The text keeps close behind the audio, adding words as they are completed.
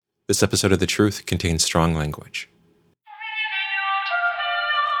This episode of The Truth contains strong language.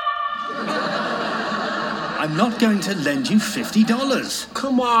 I'm not going to lend you $50.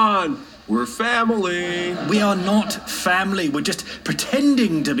 Come on, we're family. We are not family. We're just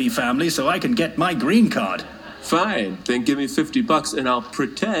pretending to be family so I can get my green card. Fine, then give me $50 and I'll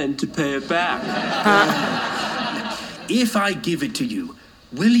pretend to pay it back. If I give it to you,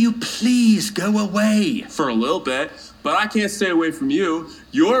 will you please go away? For a little bit, but I can't stay away from you.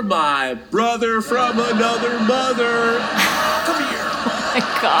 You're my brother from another mother. Come here. Oh my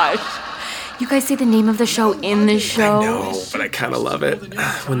gosh. You guys say the name of the show in the show? I know, but I kind of love it.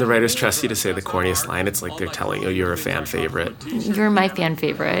 When the writers trust you to say the corniest line, it's like they're telling you you're a fan favorite. You're my fan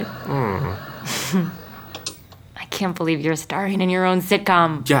favorite. I can't believe you're starring in your own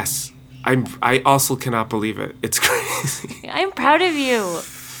sitcom. Yes, I also cannot believe it. It's crazy. I'm proud of you.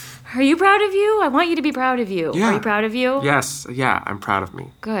 Are you proud of you? I want you to be proud of you. Yeah. Are you proud of you? Yes, yeah, I'm proud of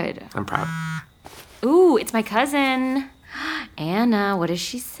me. Good. I'm proud. Ooh, it's my cousin. Anna, what does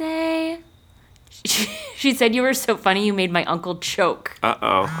she say? She said you were so funny you made my uncle choke.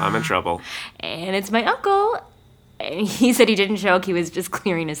 Uh-oh, I'm in trouble. And it's my uncle. And he said he didn't choke, he was just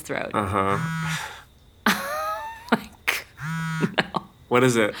clearing his throat. Uh-huh. Like, no. What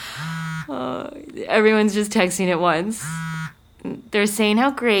is it? Everyone's just texting at once. They're saying how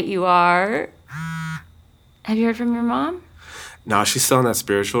great you are. Have you heard from your mom? No, she's still in that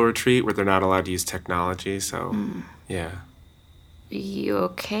spiritual retreat where they're not allowed to use technology, so, yeah. You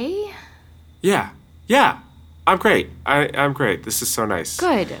okay? Yeah, I'm great. I'm great. This is so nice.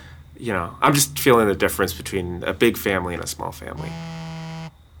 Good. You know, I'm just feeling the difference between a big family and a small family.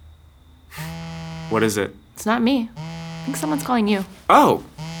 What is it? It's not me. I think someone's calling you. Oh,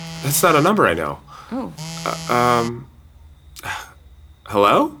 that's not a number I know. Oh.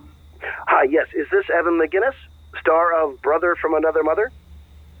 Hello? Hi, yes. Is this Evan McGinnis, star of Brother from Another Mother?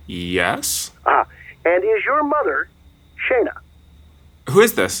 Yes? And is your mother Shayna? Who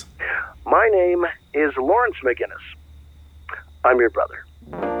is this? My name is Lawrence McGinnis. I'm your brother.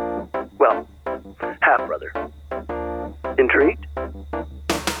 Well, half-brother. Intrigued?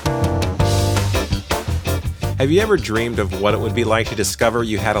 Have you ever dreamed of what it would be like to discover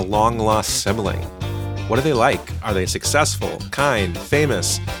you had a long-lost sibling? What are they like? Are they successful, kind,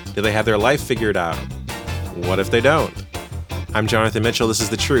 famous? Do they have their life figured out? What if they don't? I'm Jonathan Mitchell, this is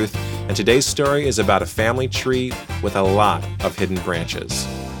The Truth, and today's story is about a family tree with a lot of hidden branches.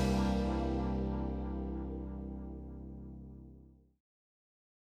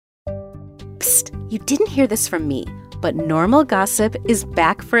 Psst, you didn't hear this from me, but Normal Gossip is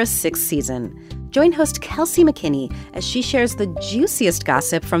back for a 6th season. Join host Kelsey McKinney as she shares the juiciest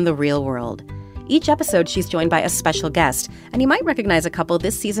gossip from the real world. Each episode, she's joined by a special guest, and you might recognize a couple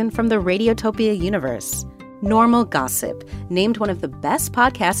this season from the Radiotopia universe. Normal Gossip, named one of the best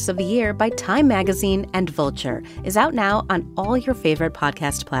podcasts of the year by Time Magazine and Vulture, is out now on all your favorite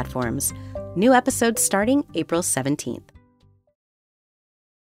podcast platforms. New episodes starting April 17th.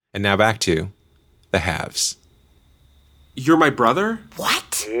 And now back to the Halves. You're my brother?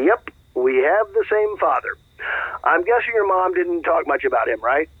 What? Yep, we have the same father. I'm guessing your mom didn't talk much about him,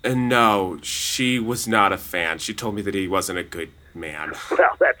 right? No, she was not a fan. She told me that he wasn't a good man.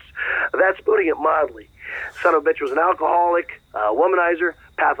 Well, that's putting it mildly. Son of a bitch was an alcoholic, a womanizer,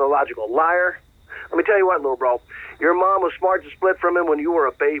 pathological liar. Let me tell you what, little bro. Your mom was smart to split from him when you were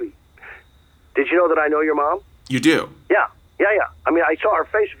a baby. Did you know that I know your mom? You do? Yeah. I mean, I saw her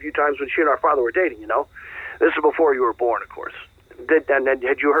face a few times when she and our father were dating, you know? This is before you were born, of course.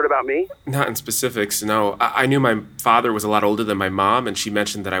 Had you heard about me? Not in specifics, no. I knew my father was a lot older than my mom, and she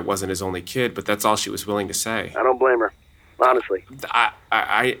mentioned that I wasn't his only kid, but that's all she was willing to say. I don't blame her, honestly.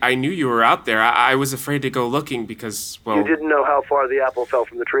 I knew you were out there. I was afraid to go looking because, well... You didn't know how far the apple fell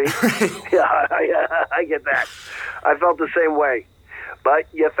from the tree? Yeah, I get that. I felt the same way. But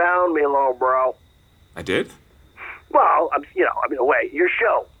you found me, little bro. I did? Well, in a way, your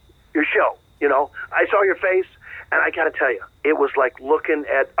show, you know. I saw your face, and I gotta tell you, it was like looking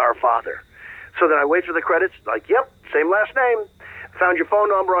at our father. So then I wait for the credits, like, yep, same last name. Found your phone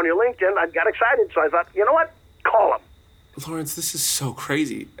number on your LinkedIn. I got excited, so I thought, you know what? Call him. Lawrence, this is so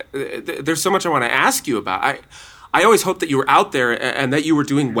crazy. There's so much I want to ask you about. I always hoped that you were out there and that you were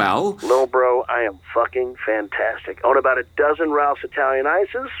doing well. Little bro, I am fucking fantastic. Own about a dozen Ralph's Italian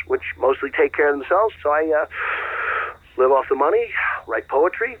Ices, which mostly take care of themselves, so I live off the money, write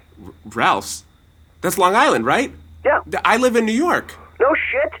poetry. Ralph's? That's Long Island, right? Yeah. I live in New York. No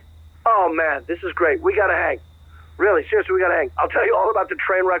shit? Oh, man, this is great. We gotta hang. Really, seriously, we gotta hang. I'll tell you all about the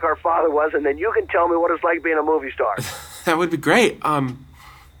train wreck our father was, and then you can tell me what it's like being a movie star. That would be great.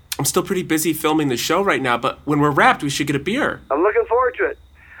 I'm still pretty busy filming the show right now, but when we're wrapped, we should get a beer. I'm looking forward to it.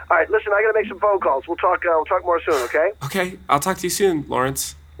 All right, listen, I got to make some phone calls. We'll talk more soon, okay? Okay, I'll talk to you soon,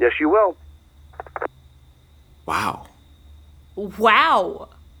 Lawrence. Yes, you will. Wow. Wow.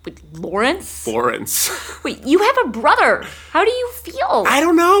 Wait, Lawrence? Lawrence. Wait, you have a brother. How do you feel? I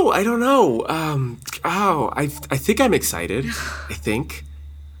don't know. I think I'm excited. I think.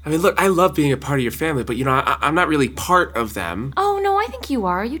 I mean, look, I love being a part of your family, but, I'm not really part of them. Oh, no, I think you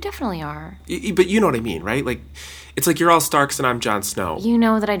are. You definitely are. But you know what I mean, right? Like, it's like you're all Starks and I'm Jon Snow. You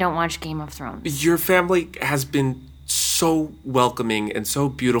know that I don't watch Game of Thrones. Your family has been so welcoming and so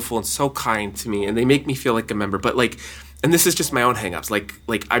beautiful and so kind to me, and they make me feel like a member. But, like, and this is just my own hang-ups. Like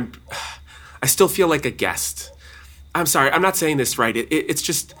I still feel like a guest. I'm sorry, I'm not saying this right. It's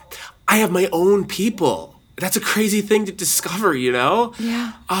just, I have my own people. That's a crazy thing to discover,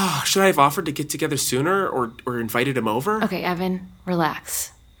 Yeah. Oh, should I have offered to get together sooner or invited him over? Okay, Evan,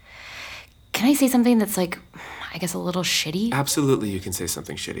 relax. Can I say something that's like, I guess a little shitty? Absolutely, you can say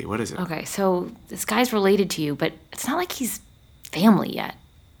something shitty. What is it? Okay, so this guy's related to you, but it's not like he's family yet.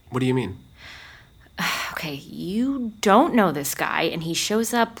 What do you mean? Okay, you don't know this guy, and he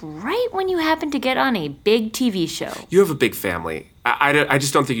shows up right when you happen to get on a big TV show. You have a big family. I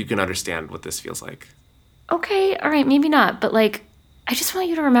just don't think you can understand what this feels like. Okay, all right, maybe not, but like, I just want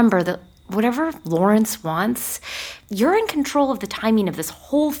you to remember that whatever Lawrence wants, you're in control of the timing of this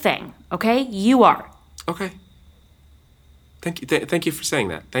whole thing, okay? You are. Okay. Thank you. Thank you for saying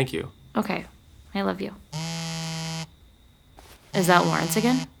that. Thank you. Okay, I love you. Is that Lawrence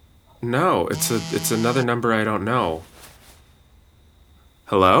again? No, it's another number I don't know.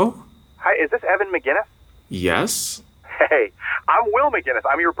 Hello? Hi, is this Evan McGinnis? Yes? Hey, I'm Will McGinnis.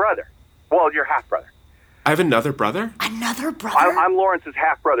 I'm your brother. Well, your half-brother. I have another brother? Another brother? I'm Lawrence's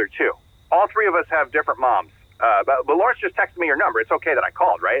half-brother, too. All three of us have different moms. But Lawrence just texted me your number. It's okay that I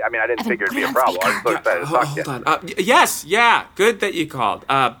called, right? I mean, I didn't figure it'd be a problem. I was so excited to talk to you. Hold on. Yes, yeah, good that you called.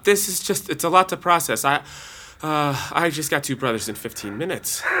 This is just, it's a lot to process. I just got two brothers in 15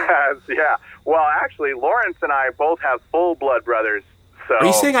 minutes. Yeah. Well, actually, Lawrence and I both have full-blood brothers, so... Are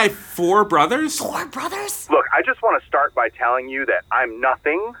you saying I have 4 brothers? 4 brothers? Look, I just want to start by telling you that I'm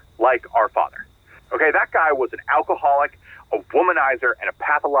nothing like our father. Okay, that guy was an alcoholic, a womanizer, and a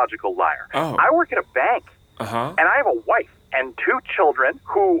pathological liar. Oh. I work at a bank. Uh-huh. And I have a wife and 2 children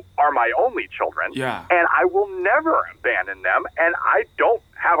who are my only children. Yeah. And I will never abandon them, and I don't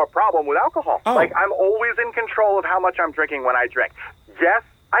have a problem with alcohol. Oh. Like, I'm always in control of how much I'm drinking when I drink. Yes,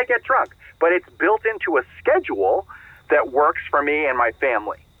 I get drunk, but it's built into a schedule that works for me and my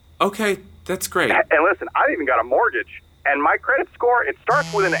family. Okay, that's great. And listen, I've even got a mortgage, and my credit score, it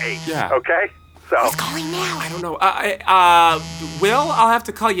starts with an 8. Yeah. Okay? So, What's going now? I don't know. Will, I'll have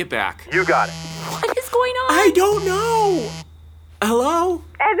to call you back. you got it. What is going on? I don't know. Hello?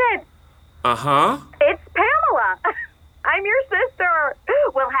 Evan, Uh-huh. it's Pamela. I'm your sister.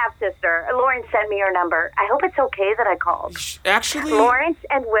 Well, half-sister. Lawrence sent me your number. I hope it's okay that I called. Actually... Lawrence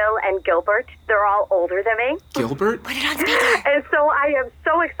and Will and Gilbert, they're all older than me. Gilbert? Put it on speaker. And so I am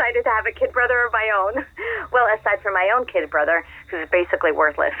so excited to have a kid brother of my own. Well, aside from my own kid brother, who's basically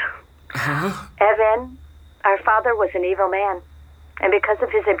worthless. Huh? Evan, our father was an evil man. And because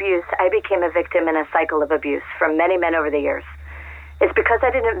of his abuse, I became a victim in a cycle of abuse from many men over the years. It's because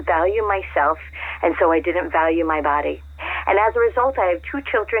I didn't value myself, and so I didn't value my body. And as a result, I have 2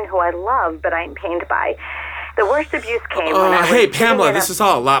 children who I love, but I'm pained by. The worst abuse came when I was... Hey, Pamela, this is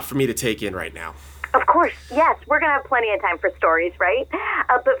all a lot for me to take in right now. Of course, yes. We're going to have plenty of time for stories, right?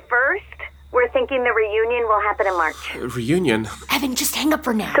 But first, we're thinking the reunion will happen in March. Reunion? Evan, just hang up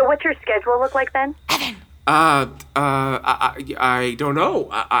for now. So what's your schedule look like then? Evan. I don't know.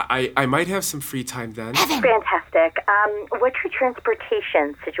 I might have some free time then. Fantastic. What's your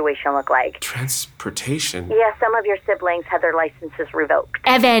transportation situation look like? Transportation? Yeah, some of your siblings had their licenses revoked.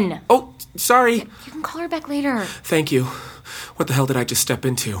 Evan. Oh, sorry. You can call her back later. Thank you. What the hell did I just step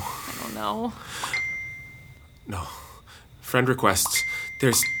into? I don't know. No. Friend requests.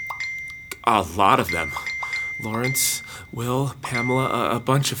 There's a lot of them. Lawrence, Will, Pamela, a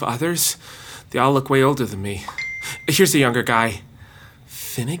bunch of others. They all look way older than me. Here's a younger guy.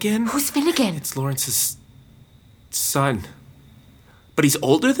 Finnegan? Who's Finnegan? It's Lawrence's son. But he's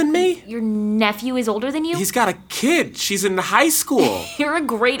older than me? Your nephew is older than you? He's got a kid. She's in high school. You're a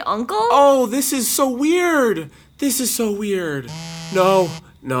great uncle? Oh, this is so weird. This is so weird. No.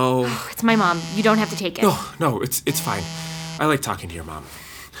 It's my mom. You don't have to take it. No, it's fine. I like talking to your mom.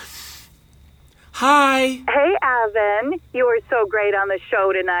 Hi. Hey, Evan. You were so great on the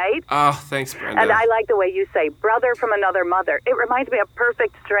show tonight. Oh, thanks, Brenda. And I like the way you say brother from another mother. It reminds me of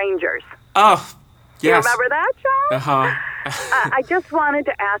Perfect Strangers. Oh, yes. You remember that show? Uh-huh. I just wanted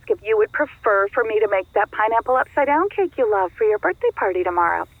to ask if you would prefer for me to make that pineapple upside-down cake you love for your birthday party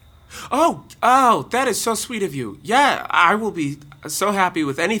tomorrow. Oh, that is so sweet of you. Yeah, I will be so happy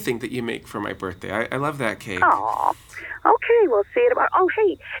with anything that you make for my birthday. I love that cake. Aw. Okay, we'll see it about... Oh,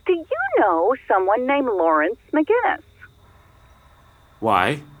 hey, do you know someone named Lawrence McGinnis?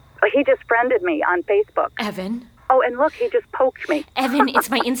 Why? He just friended me on Facebook. Evan. Oh, and look, he just poked me. Evan, it's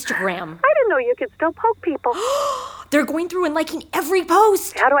my Instagram. I didn't know you could still poke people. They're going through and liking every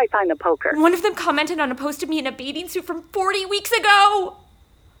post. How do I find the poker? One of them commented on a post of me in a bathing suit from 40 weeks ago.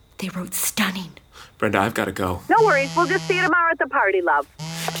 They wrote stunning. Brenda, I've got to go. No worries. We'll just see you tomorrow at the party, love.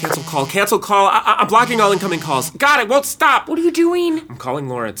 Cancel call. I'm blocking all incoming calls. God, it won't stop. What are you doing? I'm calling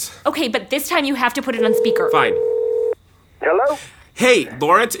Lawrence. Okay, but this time you have to put it on speaker. Fine. Hello? Hey,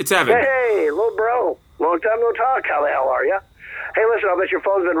 Lawrence, it's Evan. Hey, little bro. Long time no talk. How the hell are you? Hey, listen, I bet your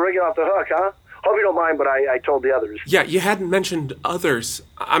phone's been ringing off the hook, huh? Hope you don't mind, but I told the others. Yeah, you hadn't mentioned others.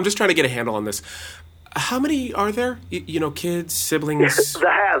 I'm just trying to get a handle on this. How many are there? Kids, siblings? The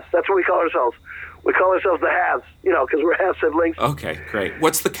halves. That's what we call ourselves. We call ourselves the halves, because we're half siblings. Okay, great.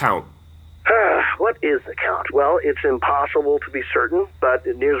 What's the count? What is the count? Well, it's impossible to be certain, but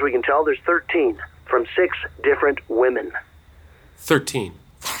near as we can tell, there's 13 from 6 different women. 13.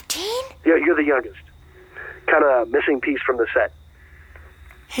 13? Yeah, you're the youngest. Kind of missing piece from the set.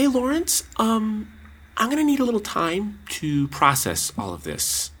 Hey, Lawrence, I'm going to need a little time to process all of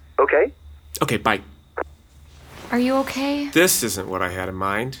this. Okay. Okay, bye. Are you okay? This isn't what I had in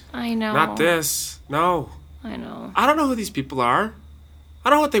mind. I know. Not this. No. I know. I don't know who these people are. I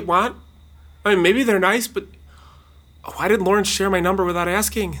don't know what they want. I mean, maybe they're nice, but why did Lawrence share my number without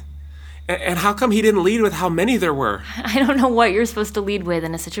asking? And how come he didn't lead with how many there were? I don't know what you're supposed to lead with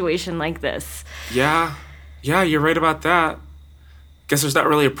in a situation like this. Yeah, you're right about that. Guess there's not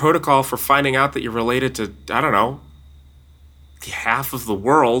really a protocol for finding out that you're related to, I don't know, half of the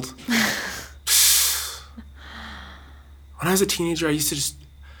world. When I was a teenager, I used to just...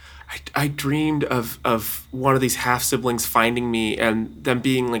 I dreamed of one of these half-siblings finding me and them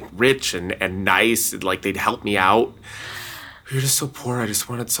being, rich and nice, and, they'd help me out. We were just so poor, I just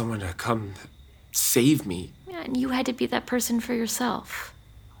wanted someone to come save me. Yeah, and you had to be that person for yourself.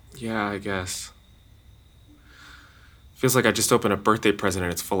 Yeah, I guess. Feels like I just opened a birthday present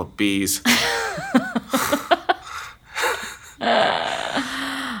and it's full of bees.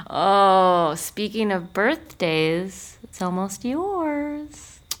 Oh, speaking of birthdays, it's almost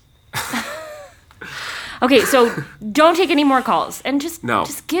yours. Okay, so don't take any more calls and just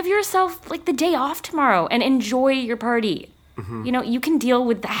give yourself the day off tomorrow and enjoy your party. Mm-hmm. You can deal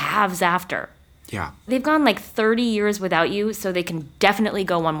with the halves after. Yeah. They've gone 30 years without you, so they can definitely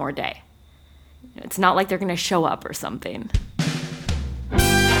go one more day. It's not like they're going to show up or something.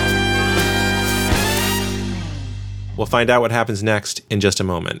 We'll find out what happens next in just a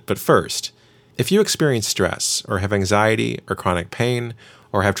moment. But first, if you experience stress or have anxiety or chronic pain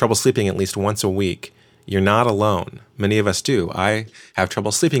or have trouble sleeping at least once a week, you're not alone. Many of us do. I have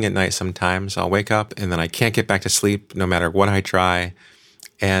trouble sleeping at night sometimes. I'll wake up and then I can't get back to sleep no matter what I try.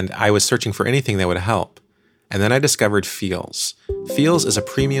 And I was searching for anything that would help. And then I discovered Feels. Feels is a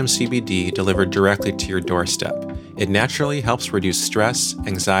premium CBD delivered directly to your doorstep. It naturally helps reduce stress,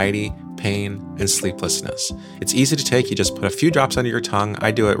 anxiety, pain, and sleeplessness. It's easy to take. You just put a few drops under your tongue.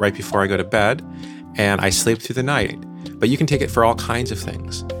 I do it right before I go to bed, and I sleep through the night. But you can take it for all kinds of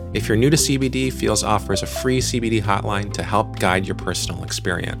things. If you're new to CBD, Feels offers a free CBD hotline to help guide your personal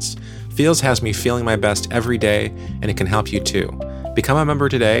experience. Feels has me feeling my best every day, and it can help you too. Become a member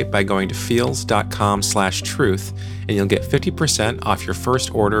today by going to feals.com/truth, and you'll get 50% off your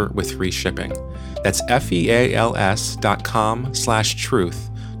first order with free shipping. That's feals.com/truth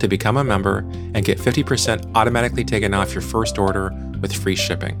to become a member and get 50% automatically taken off your first order with free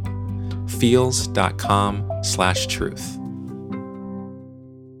shipping. feals.com/truth.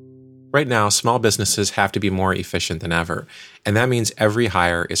 Right now, small businesses have to be more efficient than ever, and that means every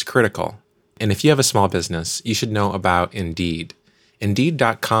hire is critical. And if you have a small business, you should know about Indeed.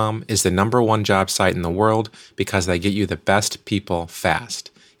 Indeed.com is the #1 job site in the world because they get you the best people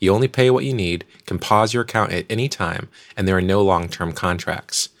fast. You only pay what you need, can pause your account at any time, and there are no long-term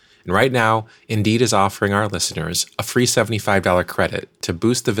contracts. And right now, Indeed is offering our listeners a free $75 credit to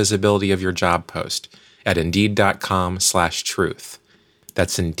boost the visibility of your job post at Indeed.com/truth.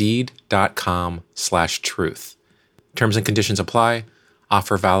 That's Indeed.com/truth. Terms and conditions apply.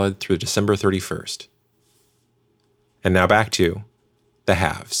 Offer valid through December 31st. And now back to The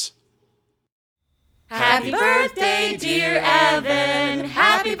Halves. Happy birthday, dear Evan.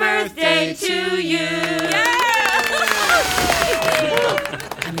 Happy birthday to you.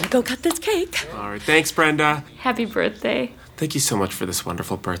 I'm going to go cut this cake. All right. Thanks, Brenda. Happy birthday. Thank you so much for this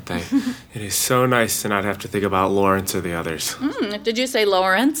wonderful birthday. It is so nice to not have to think about Lawrence or the others. Did you say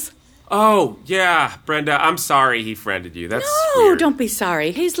Lawrence? Oh, yeah, Brenda, I'm sorry he friended you. That's No, weird. don't be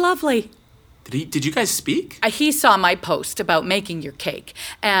sorry. He's lovely. Did you guys speak? He saw my post about making your cake,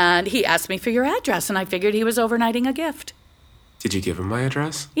 and he asked me for your address, and I figured he was overnighting a gift. Did you give him my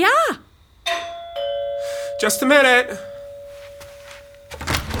address? Yeah. Just a minute.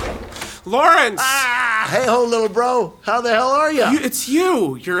 Lawrence! Hey ho, little bro. How the hell are you? It's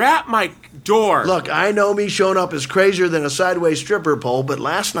you. You're at my door. Look, I know me showing up is crazier than a sideways stripper pole, but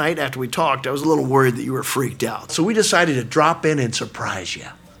last night after we talked, I was a little worried that you were freaked out. So we decided to drop in and surprise you.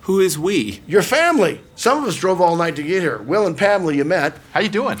 Who is we? Your family. Some of us drove all night to get here. Will and Pamela you met. How you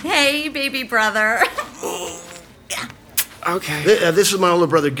doing? Hey, baby brother. Okay. This is my older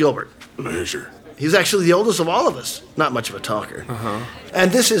brother, Gilbert. Pleasure. He's actually the oldest of all of us. Not much of a talker.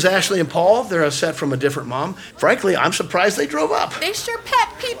 And this is Ashley and Paul. They're a set from a different mom. Frankly, I'm surprised they drove up. They sure pet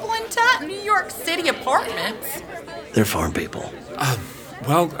people in top New York City apartments. They're farm people.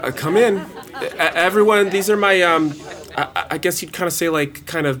 Come in. Everyone, these are my, I guess you'd kind of say, like,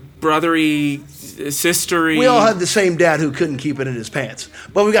 kind of brotherly, sistery. We all had the same dad who couldn't keep it in his pants.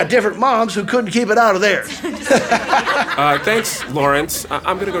 But we got different moms who couldn't keep it out of theirs. Thanks, Lawrence.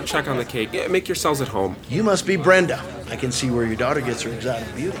 I'm going to go check on the cake. Yeah, make yourselves at home. You must be Brenda. I can see where your daughter gets her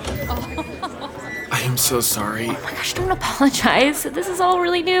exotic beauty. I am so sorry. Oh my gosh, don't apologize. This is all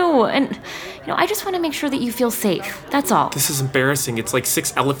really new. And, I just want to make sure that you feel safe. That's all. This is embarrassing. It's like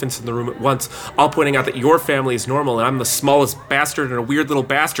 6 elephants in the room at once, all pointing out that your family is normal and I'm the smallest bastard in a weird little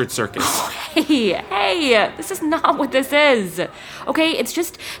bastard circus. Hey, this is not what this is. Okay, it's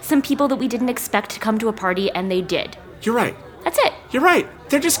just some people that we didn't expect to come to a party, and they did. You're right. That's it. You're right.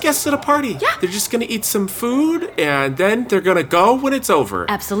 They're just guests at a party. Yeah. They're just going to eat some food, and then they're going to go when it's over.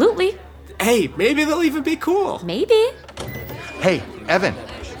 Absolutely. Hey, maybe they'll even be cool. Maybe. Hey, Evan.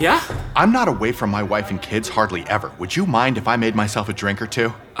 Yeah? I'm not away from my wife and kids hardly ever. Would you mind if I made myself a drink or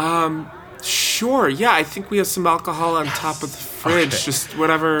two? Sure. Yeah, I think we have some alcohol on top of the fridge. Okay. Just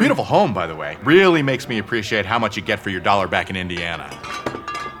whatever. Beautiful home, by the way. Really makes me appreciate how much you get for your dollar back in Indiana.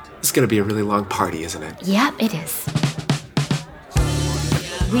 It's going to be a really long party, isn't it? Yep, it is.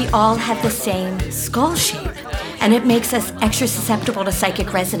 We all have the same skull shape, and it makes us extra susceptible to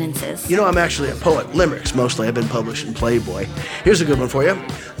psychic resonances. I'm actually a poet. Limericks, mostly. I've been published in Playboy. Here's a good one for you.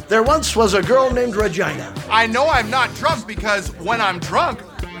 There once was a girl named Regina. I know I'm not drunk because when I'm drunk,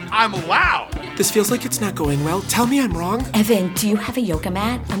 I'm loud. This feels like it's not going well. Tell me I'm wrong. Evan, do you have a yoga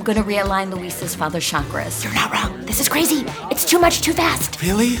mat? I'm going to realign Luisa's father's chakras. You're not wrong. This is crazy. It's too much too fast.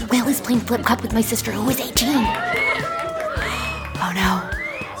 Really? Will is playing flip cup with my sister, who is 18. Oh no.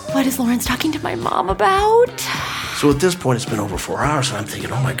 What is Lawrence talking to my mom about? So at this point, it's been over 4 hours, and I'm thinking,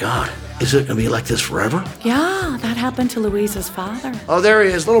 oh my God, is it going to be like this forever? Yeah, that happened to Louisa's father. Oh, there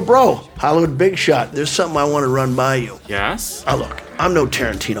he is, little bro. Hollywood big shot. There's something I want to run by you. Yes? Look, I'm no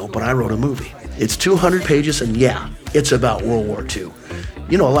Tarantino, but I wrote a movie. It's 200 pages, and yeah, it's about World War II.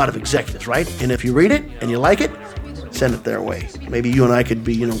 You know a lot of executives, right? And if you read it and you like it, send it their way. Maybe you and I could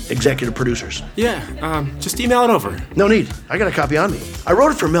be, executive producers. Yeah, just email it over. No need. I got a copy on me. I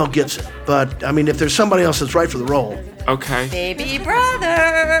wrote it for Mel Gibson, but, if there's somebody else that's right for the role. Okay. Baby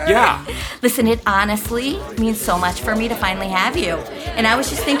brother. Yeah. Listen, it honestly means so much for me to finally have you. And I was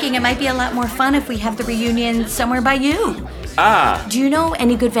just thinking it might be a lot more fun if we have the reunion somewhere by you. Do you know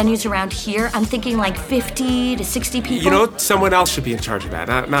any good venues around here? I'm thinking like 50 to 60 people. Someone else should be in charge of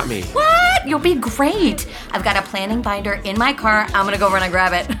that, not me. What? You'll be great. I've got a planning binder in my car. I'm going to go run and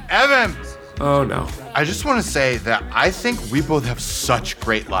grab it. Evan! Oh, no. I just want to say that I think we both have such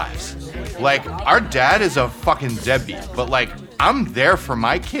great lives. Like, our dad is a fucking deadbeat, but I'm there for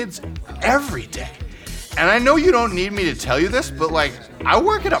my kids every day. And I know you don't need me to tell you this, but I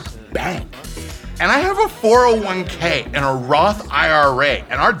work at a bank. And I have a 401k and a Roth IRA,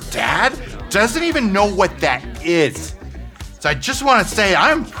 and our dad doesn't even know what that is. So I just want to say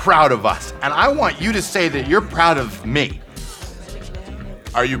I'm proud of us, and I want you to say that you're proud of me.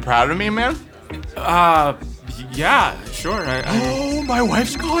 Are you proud of me, man? Yeah, sure. Oh, my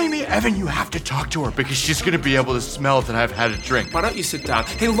wife's calling me. Evan, you have to talk to her because she's going to be able to smell that I've had a drink. Why don't you sit down?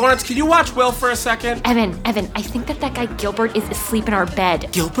 Hey, Lawrence, can you watch Will for a second? Evan, I think that guy Gilbert is asleep in our bed.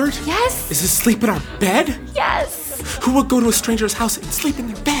 Gilbert? Yes. Is he asleep in our bed? Yes. Who would go to a stranger's house and sleep in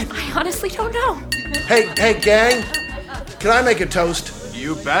their bed? I honestly don't know. Hey, gang, can I make a toast?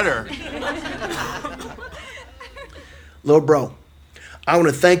 You better. Little bro, I want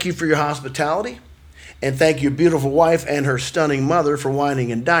to thank you for your hospitality. And thank your beautiful wife and her stunning mother for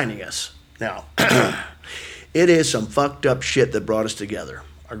wining and dining us. Now, it is some fucked up shit that brought us together.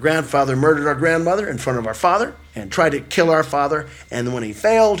 Our grandfather murdered our grandmother in front of our father and tried to kill our father. And when he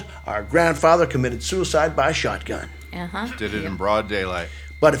failed, our grandfather committed suicide by shotgun. Did it in broad daylight.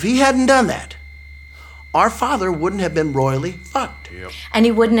 But if he hadn't done that, our father wouldn't have been royally fucked. And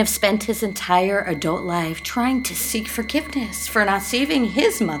he wouldn't have spent his entire adult life trying to seek forgiveness for not saving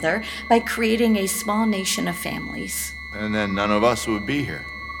his mother by creating a small nation of families. And then none of us would be here.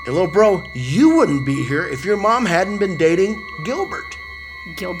 And little bro, you wouldn't be here if your mom hadn't been dating Gilbert.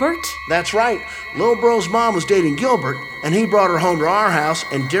 Gilbert? That's right. Little bro's mom was dating Gilbert, and he brought her home to our house,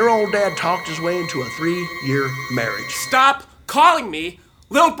 and dear old dad talked his way into a 3-year marriage. Stop calling me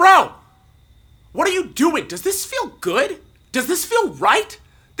Lil Bro! What are you doing? Does this feel good? Does this feel right?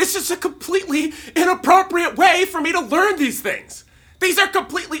 This is a completely inappropriate way for me to learn these things. These are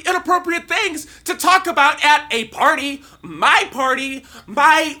completely inappropriate things to talk about at a party, my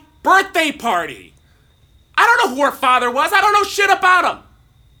birthday party. I don't know who her father was. I don't know shit about him.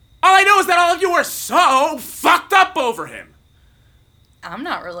 All I know is that all of you are so fucked up over him. I'm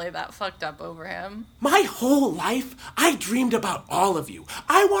not really that fucked up over him. My whole life, I dreamed about all of you.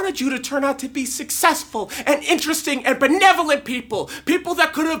 I wanted you to turn out to be successful and interesting and benevolent people. People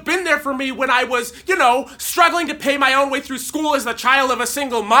that could have been there for me when I was, struggling to pay my own way through school as the child of a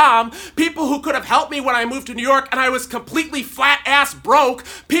single mom. People who could have helped me when I moved to New York and I was completely flat-ass broke.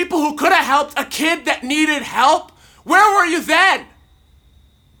 People who could have helped a kid that needed help. Where were you then?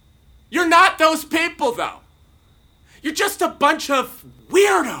 You're not those people, though. You're just a bunch of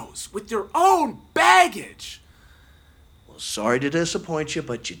weirdos with your own baggage. Well, sorry to disappoint you,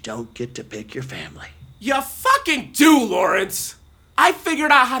 but you don't get to pick your family. You fucking do, Lawrence. I figured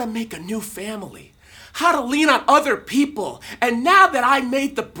out how to make a new family, how to lean on other people, and now that I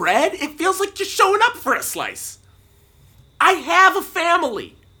made the bread, it feels like you're showing up for a slice. I have a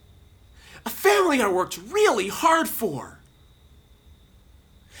family I worked really hard for.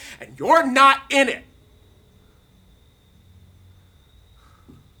 And you're not in it.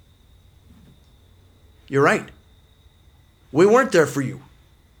 You're right. We weren't there for you.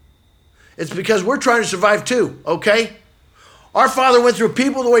 It's because we're trying to survive too, okay? Our father went through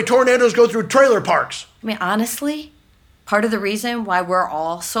people the way tornadoes go through trailer parks. I mean, honestly, part of the reason why we're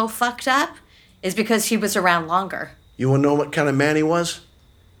all so fucked up is because he was around longer. You want to know what kind of man he was?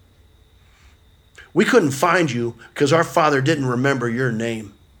 We couldn't find you because our father didn't remember your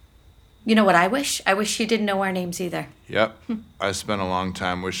name. You know what I wish? I wish he didn't know our names either. Yep. I spent a long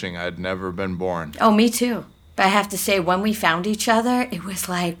time wishing I'd never been born. Oh, me too. But I have to say, when we found each other, it was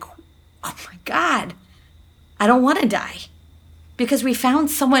like, oh my God, I don't want to die. Because we found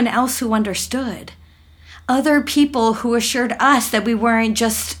someone else who understood. Other people who assured us that we weren't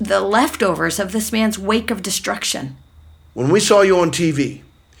just the leftovers of this man's wake of destruction. When we saw you on TV,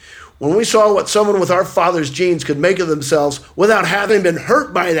 when we saw what someone with our father's genes could make of themselves without having been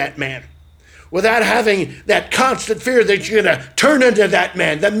hurt by that man, without having that constant fear that you're going to turn into that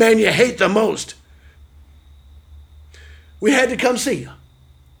man, the man you hate the most, we had to come see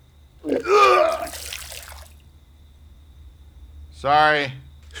you. Sorry.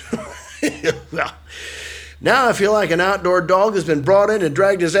 Well, now I feel like an outdoor dog has been brought in and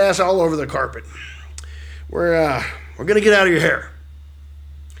dragged his ass all over the carpet. We're going to get out of your hair.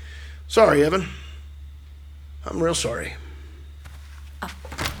 Sorry, Evan. I'm real sorry.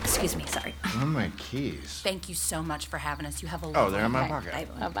 Excuse me, sorry. Oh, my keys. Thank you so much for having us. You have a Oh, they're in my pocket.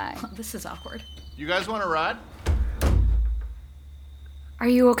 Bye. This is awkward. You guys want a ride? Are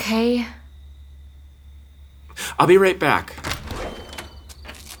you okay? I'll be right back.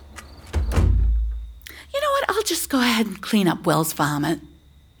 You know what? I'll just go ahead and clean up Will's vomit.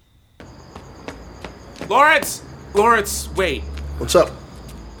 Lawrence, wait. What's up?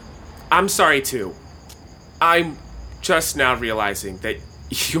 I'm sorry, too. I'm just now realizing that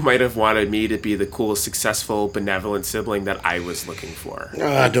you might have wanted me to be the cool, successful, benevolent sibling that I was looking for.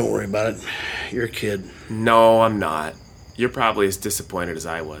 Don't worry about it. You're a kid. No, I'm not. You're probably as disappointed as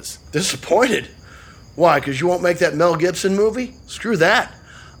I was. Disappointed? Why, because you won't make that Mel Gibson movie? Screw that.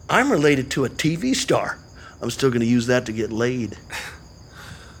 I'm related to a TV star. I'm still going to use that to get laid.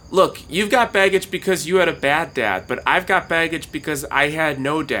 Look, you've got baggage because you had a bad dad, but I've got baggage because I had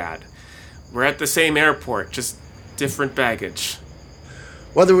no dad. We're at the same airport, just different baggage.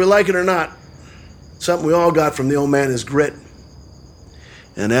 Whether we like it or not, something we all got from the old man is grit.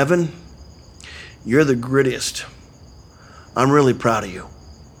 And Evan, you're the grittiest. I'm really proud of you.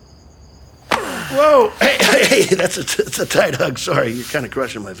 Whoa! Hey, that's a tight hug. Sorry, you're kind of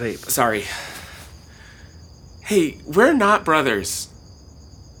crushing my vape. Sorry. Hey, we're not brothers.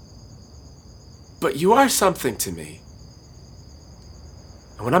 But you are something to me.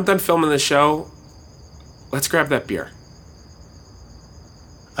 And when I'm done filming the show, let's grab that beer.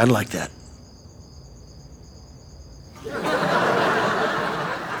 I'd like that.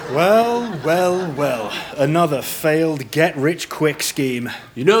 Well, well, well. Another failed get-rich-quick scheme.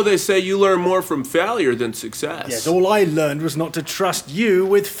 You know they say you learn more from failure than success. Yes, all I learned was not to trust you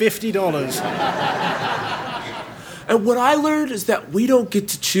with $50. And what I learned is that we don't get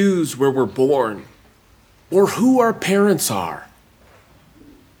to choose where we're born or who our parents are.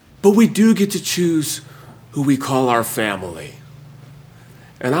 But we do get to choose who we call our family.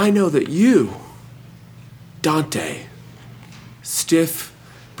 And I know that you, Dante, stiff,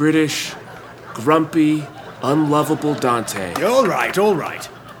 British, grumpy, unlovable Dante. All right.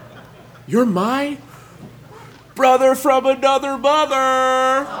 You're my brother from another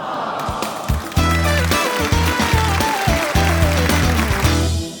mother.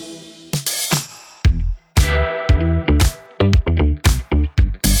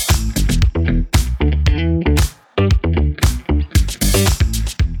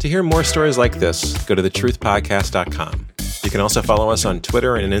 To hear more stories like this, go to thetruthpodcast.com. You can also follow us on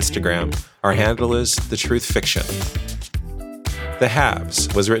Twitter and Instagram. Our handle is The Truth Fiction. The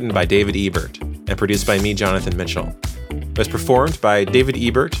Halves was written by David Ebert and produced by me, Jonathan Mitchell. It was performed by David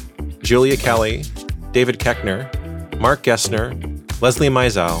Ebert, Julia Kelly, David Keckner, Mark Gessner, Leslie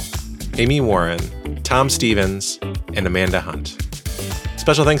Mizell, Amy Warren, Tom Stevens, and Amanda Hunt.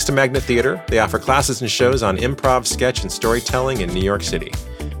 Special thanks to Magnet Theater. They offer classes and shows on improv, sketch, and storytelling in New York City.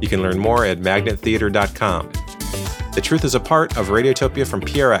 You can learn more at magnettheater.com. The Truth is a part of Radiotopia from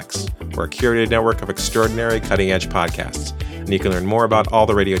PRX. We're a curated network of extraordinary cutting-edge podcasts. And you can learn more about all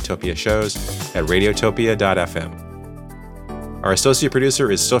the Radiotopia shows at radiotopia.fm. Our associate producer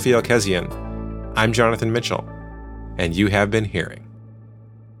is Sophia Okezian. I'm Jonathan Mitchell. And you have been hearing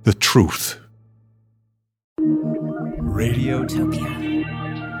The Truth. Radiotopia.